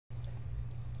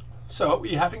So, are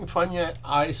you having fun yet?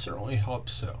 I certainly hope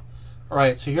so. All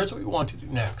right, so here's what we want to do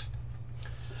next.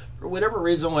 For whatever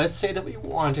reason, let's say that we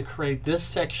want to create this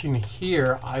section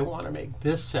here. I want to make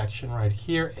this section right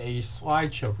here a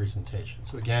slideshow presentation.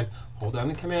 So again, hold down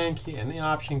the Command key and the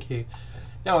Option key.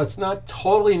 Now, it's not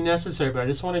totally necessary, but I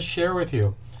just want to share with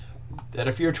you that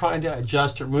if you're trying to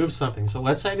adjust or move something, so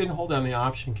let's say I didn't hold down the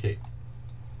Option key,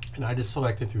 and I just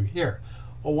selected through here.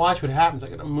 Well, watch what happens. I'm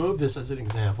going to move this as an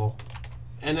example,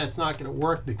 and that's not going to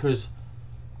work because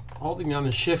holding down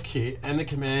the Shift key and the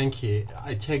Command key,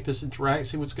 I take this and drag.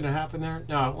 See what's going to happen there?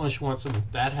 Now, unless you want some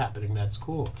of that happening, that's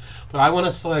cool. But I want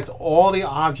to select all the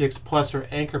objects plus their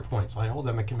anchor points. I hold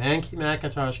down the Command key,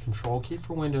 Macintosh, Control key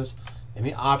for Windows, and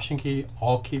the Option key,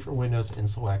 Alt key for Windows, and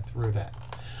select through that.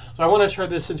 So I want to turn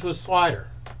this into a slider.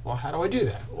 Well, how do I do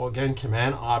that? Well, again,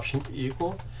 Command Option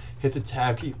equal, hit the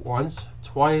Tab key once,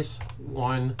 twice,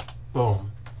 one,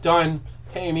 boom, done.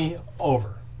 Pay me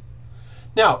over.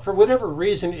 Now, for whatever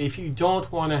reason, if you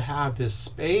don't want to have this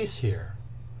space here,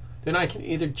 then I can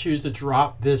either choose to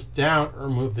drop this down or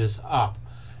move this up.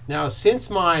 Now, since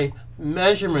my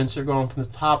measurements are going from the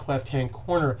top left-hand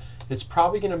corner, it's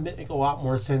probably going to make a lot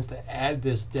more sense to add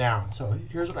this down. So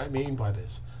here's what I mean by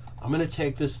this. I'm going to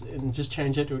take this and just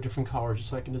change it to a different color just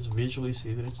so I can just visually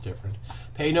see that it's different.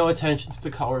 Pay no attention to the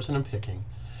colors that I'm picking.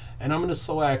 And I'm going to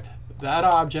select that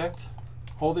object,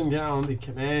 holding down the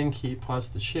Command key plus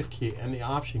the Shift key and the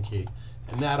Option key,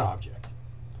 and that object.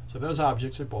 So those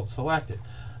objects are both selected.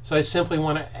 So I simply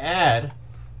want to add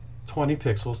 20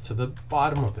 pixels to the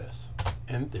bottom of this,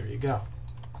 and there you go.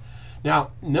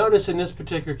 Now, notice in this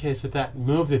particular case that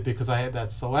moved it because I had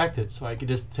that selected, so I could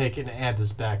just take it and add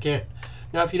this back in.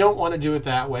 Now, if you don't want to do it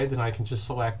that way, then I can just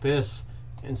select this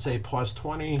and say plus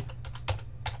 20,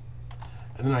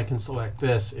 and then I can select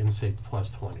this and say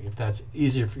plus 20, if that's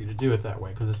easier for you to do it that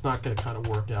way, because it's not going to kind of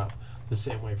work out the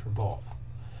same way for both.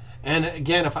 And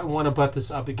again, if I want to butt this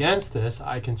up against this,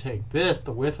 I can take this,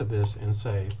 the width of this, and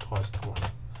say plus 20.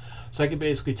 So I can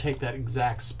basically take that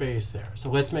exact space there.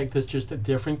 So let's make this just a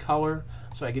different color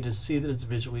so I can just see that it's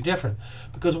visually different.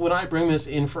 Because when I bring this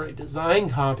in for a design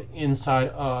comp inside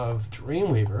of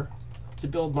Dreamweaver, to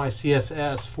build my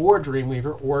CSS for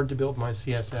Dreamweaver or to build my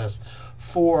CSS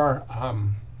for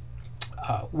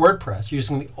WordPress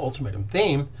using the Ultimatum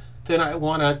theme, then I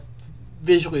want to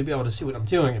visually be able to see what I'm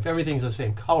doing. If everything's the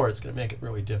same color, it's going to make it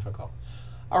really difficult.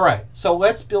 All right, so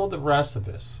let's build the rest of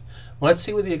this. Let's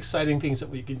see what the exciting things that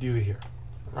we can do here,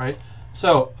 right?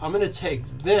 So I'm going to take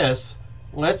this.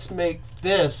 Let's make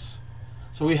this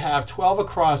so we have 12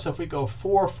 across. So if we go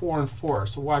 4, 4, and 4.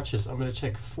 So watch this. I'm going to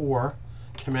take 4,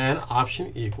 Command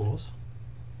Option equals,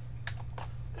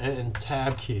 and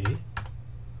Tab key,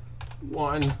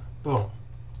 1, boom.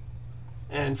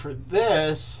 And for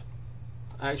this,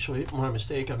 actually, my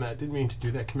mistake on that, didn't mean to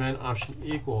do that. Command Option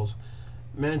equals,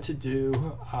 meant to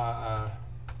do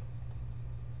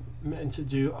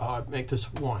make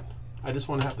this 1. I just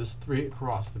want to have this 3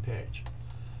 across the page.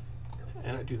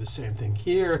 And I do the same thing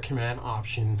here. Command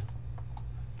Option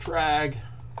drag,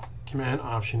 Command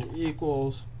Option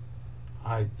equals,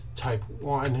 I type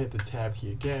 1, hit the Tab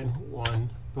key again, 1,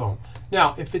 boom.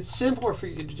 Now, if it's simpler for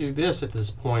you to do this at this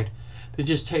point, then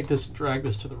just take this and drag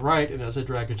this to the right, and as I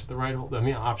drag it to the right, hold down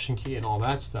the Option key and all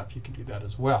that stuff. You can do that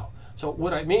as well. So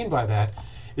what I mean by that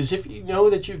is if you know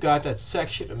that you got that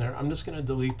section in there, I'm just going to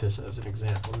delete this as an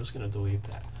example. I'm just going to delete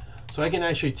that. So I can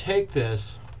actually take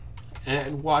this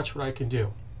and watch what I can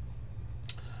do.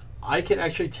 I can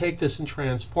actually take this and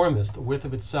transform this, the width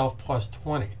of itself plus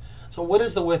 20. So what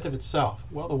is the width of itself?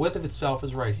 Well, the width of itself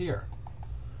is right here.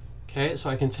 Okay, so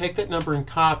I can take that number and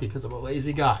copy because I'm a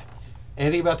lazy guy.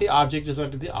 Anything about the object is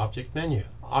under the Object menu.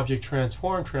 Object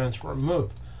transform, transform,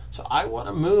 move. So I want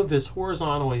to move this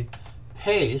horizontally,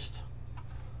 paste,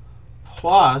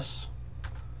 plus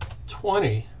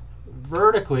 20.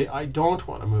 Vertically, I don't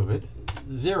want to move it,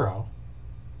 0.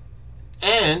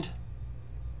 And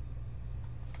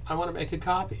I want to make a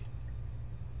copy.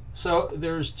 So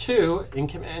there's 2, in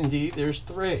Command D, there's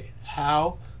 3.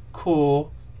 How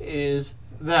cool is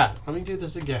that? Let me do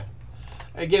this again.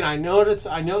 Again, I know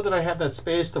that I have that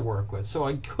space to work with, so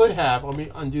I could have, let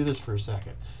me undo this for a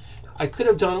second. I could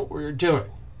have done what we were doing,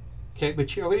 okay?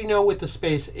 But you already know what the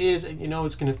space is, and you know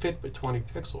it's going to fit with 20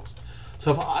 pixels.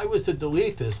 So if I was to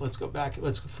delete this, let's go back,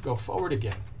 let's go forward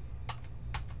again.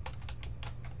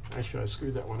 Actually, I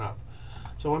screwed that one up.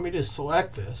 So let me just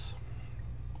select this,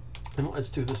 and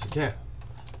let's do this again.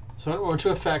 So in order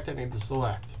to affect, I need to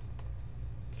select.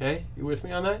 Okay, you with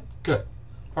me on that? Good.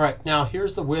 All right, now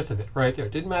here's the width of it right there.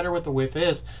 It didn't matter what the width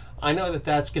is. I know that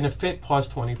that's going to fit plus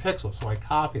 20 pixels, so I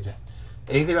copy that.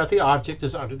 Anything about the object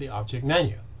is under the Object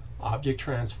menu. object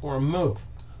transform move.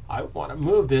 I want to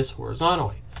move this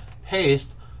horizontally.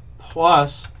 Paste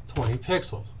plus 20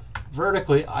 pixels.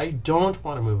 Vertically, I don't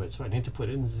want to move it, so I need to put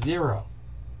in 0.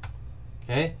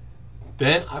 Okay?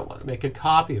 Then I want to make a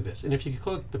copy of this. And if you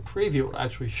click the preview, it will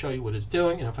actually show you what it's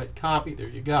doing. And if I copy, there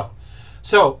you go.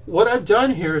 So what I've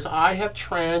done here is I have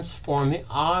transformed the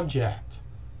object.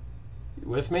 You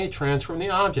with me? Transform the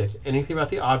object. Anything about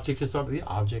the object is under the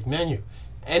object menu.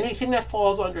 Anything that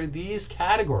falls under these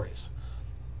categories,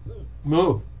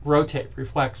 move, rotate,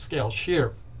 reflect, scale,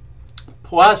 shear,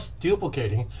 plus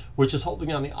duplicating, which is holding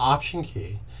down the Option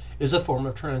key, is a form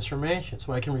of transformation.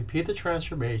 So I can repeat the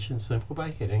transformation simply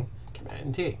by hitting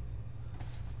Command D.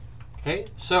 Okay,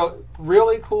 so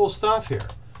really cool stuff here.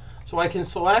 So I can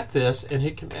select this and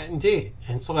hit Command D,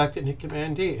 and select it and hit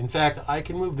Command D. In fact, I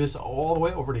can move this all the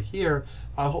way over to here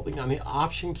by holding down the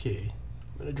Option key.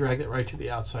 I'm going to drag that right to the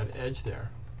outside edge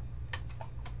there.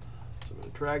 So I'm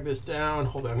going to drag this down,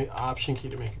 hold down the Option key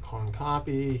to make a clone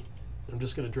copy. I'm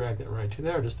just going to drag that right to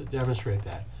there just to demonstrate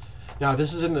that. Now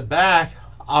this is in the back.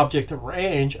 Object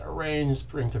arrange,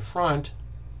 bring to front,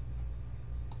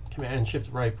 Command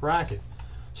Shift right bracket.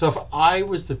 So if I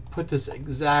was to put this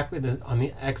exactly on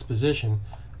the X position,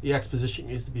 the X position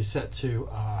needs to be set to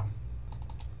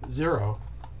 0.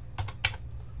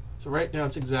 So right now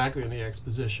it's exactly in the X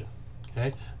position.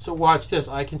 Okay. So watch this.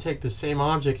 I can take the same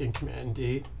object in Command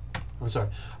D.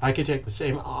 I can take the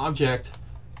same object,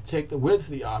 take the width of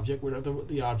the object, whatever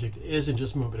the object is, and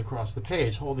just move it across the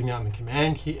page, holding down the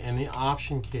Command key and the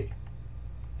Option key.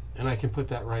 And I can put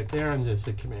that right there and just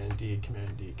hit Command D,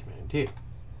 Command D, Command D.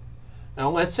 Now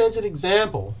let's say as an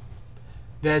example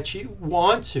that you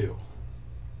want to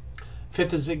fit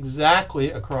this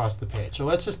exactly across the page. So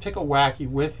let's just pick a wacky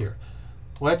width here.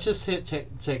 Let's just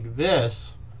take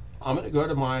this. I'm going to go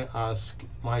to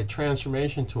my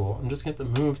transformation tool. I'm just going to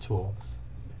hit the Move tool,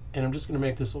 and I'm just going to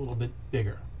make this a little bit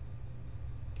bigger.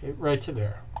 Okay, right to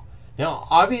there. Now,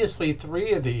 obviously,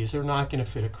 3 of these are not going to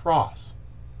fit across.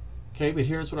 Okay, but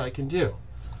here's what I can do.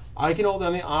 I can hold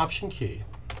down the Option key,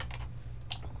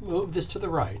 move this to the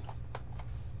right,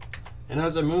 and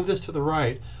as I move this to the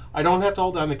right, I don't have to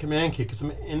hold down the Command key because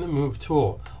I'm in the Move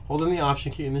tool. Hold down the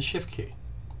Option key and the Shift key.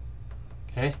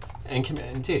 Okay, and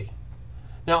Command D.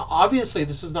 Now, obviously,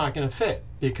 this is not going to fit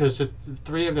because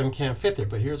 3 of them can't fit there,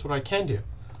 but here's what I can do.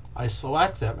 I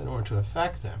select them in order to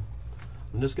affect them.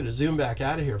 I'm just going to zoom back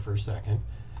out of here for a second,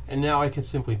 and now I can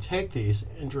simply take these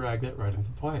and drag that right into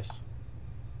place,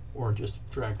 or just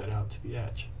drag that out to the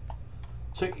edge.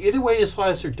 So either way you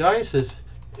slice or dice this,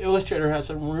 Illustrator has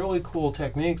some really cool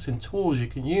techniques and tools you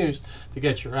can use to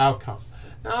get your outcome.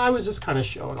 Now, I was just kind of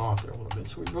showing off there a little bit,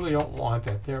 so we really don't want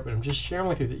that there, but I'm just sharing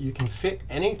with you that you can fit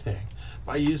anything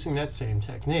by using that same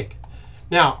technique.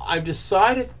 Now, I've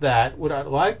decided that what I'd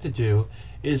like to do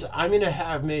is I'm going to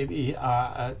have maybe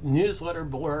a newsletter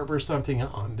blurb or something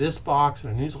on this box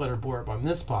and a newsletter blurb on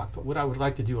this box, but what I would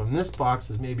like to do on this box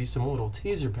is maybe some little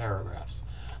teaser paragraphs.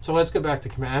 So let's go back to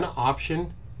Command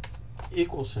Option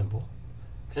equal symbol,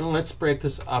 and let's break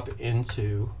this up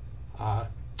into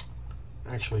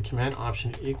actually Command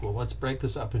Option equal. Let's break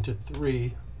this up into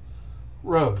 3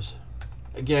 rows.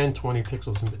 Again, 20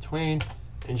 pixels in between,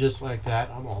 and just like that,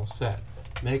 I'm all set.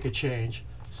 Make a change,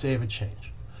 save a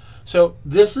change. So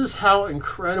this is how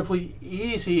incredibly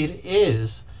easy it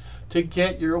is to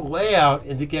get your layout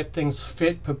and to get things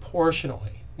fit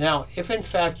proportionally. Now, if in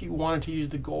fact you wanted to use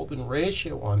the golden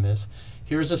ratio on this,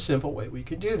 here's a simple way we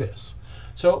could do this.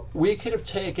 So we could have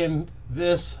taken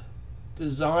this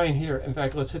design here. In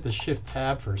fact, let's hit the Shift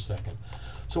tab for a second.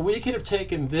 So we could have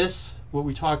taken this, what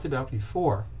we talked about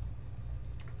before.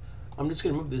 I'm just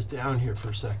going to move this down here for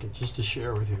a second just to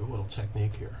share with you a little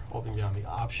technique here, holding down the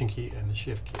Option key and the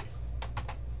Shift key.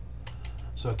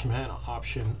 So Command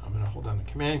Option, I'm going to hold down the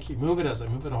Command key, move it. As I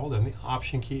move it, I hold down the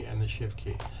Option key and the Shift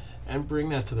key, and bring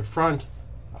that to the front,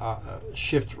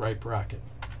 Shift right bracket.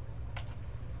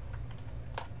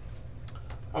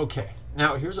 Okay,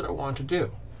 now here's what I want to do.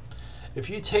 If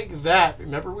you take that,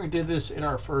 remember we did this in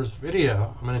our first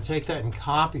video, I'm going to take that and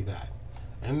copy that.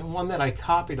 And the one that I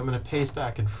copied, I'm going to paste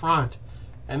back in front.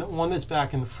 And the one that's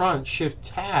back in front, Shift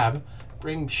Tab,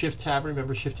 bring Shift Tab,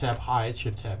 remember Shift Tab hides,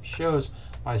 Shift Tab shows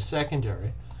my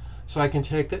secondary. So I can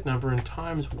take that number and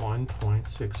times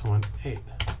 1.618.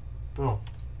 Boom.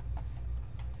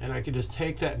 And I can just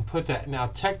take that and put that. Now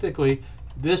technically,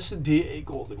 this would be a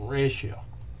golden ratio.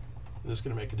 I'm just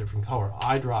going to make a different color,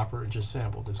 eyedropper, and just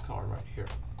sample this color right here.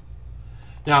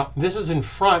 Now, this is in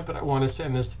front, but I want to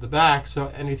send this to the back,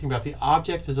 so anything about the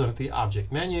object is under the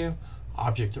Object menu,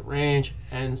 Object Arrange,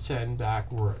 and Send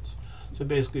Backwards. So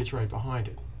basically, it's right behind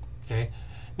it. Okay.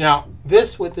 Now,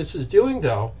 what this is doing,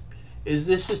 though, is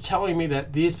this is telling me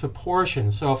that these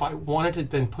proportions, so if I wanted to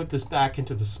then put this back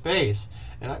into the space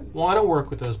and I want to work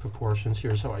with those proportions,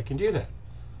 here's how I can do that.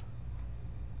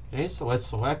 Okay, so let's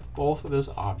select both of those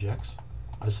objects.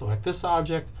 I select this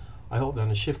object, I hold down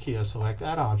the Shift key, I select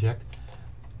that object.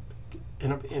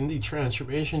 In the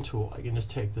transformation tool, I can just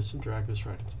take this and drag this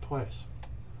right into place.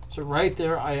 So right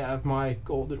there I have my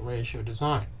golden ratio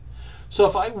design. So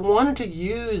if I wanted to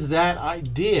use that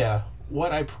idea,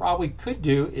 what I probably could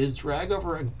do is drag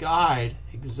over a guide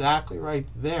exactly right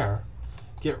there,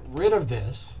 get rid of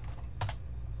this,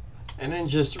 and then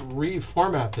just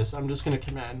reformat this. I'm just going to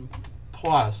Command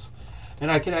plus,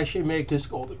 and I can actually make this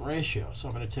golden ratio. So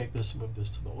I'm going to take this and move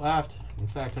this to the left. In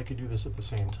fact, I could do this at the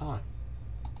same time.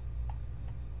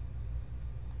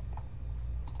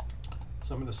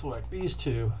 So I'm going to select these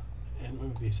two and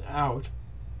move these out,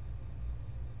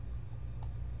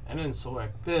 and then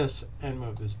select this and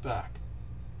move this back.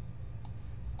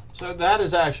 So that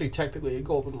is actually technically a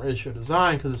golden ratio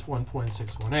design because it's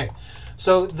 1.618.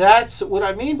 So that's what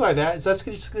I mean by that, is that's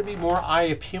just going to be more eye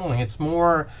appealing. It's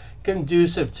more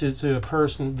conducive to a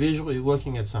person visually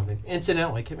looking at something.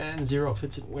 Incidentally, Command 0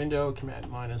 fits in window, Command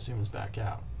minus zooms back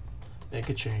out. Make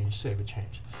a change, save a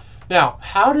change. Now,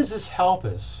 how does this help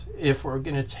us if we're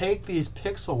going to take these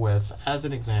pixel widths as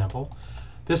an example?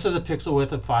 This is a pixel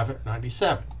width of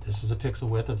 597. This is a pixel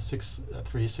width of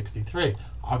 363.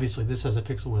 Obviously, this has a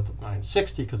pixel width of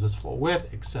 960 because it's full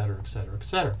width, etc., etc.,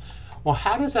 etc. Well,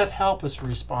 how does that help us with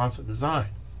responsive design?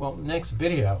 Well, next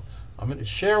video, I'm going to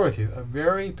share with you a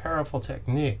very powerful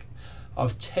technique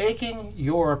of taking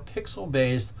your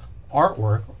pixel-based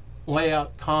artwork,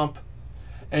 layout, comp,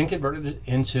 and converting it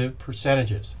into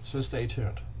percentages. So stay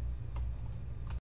tuned.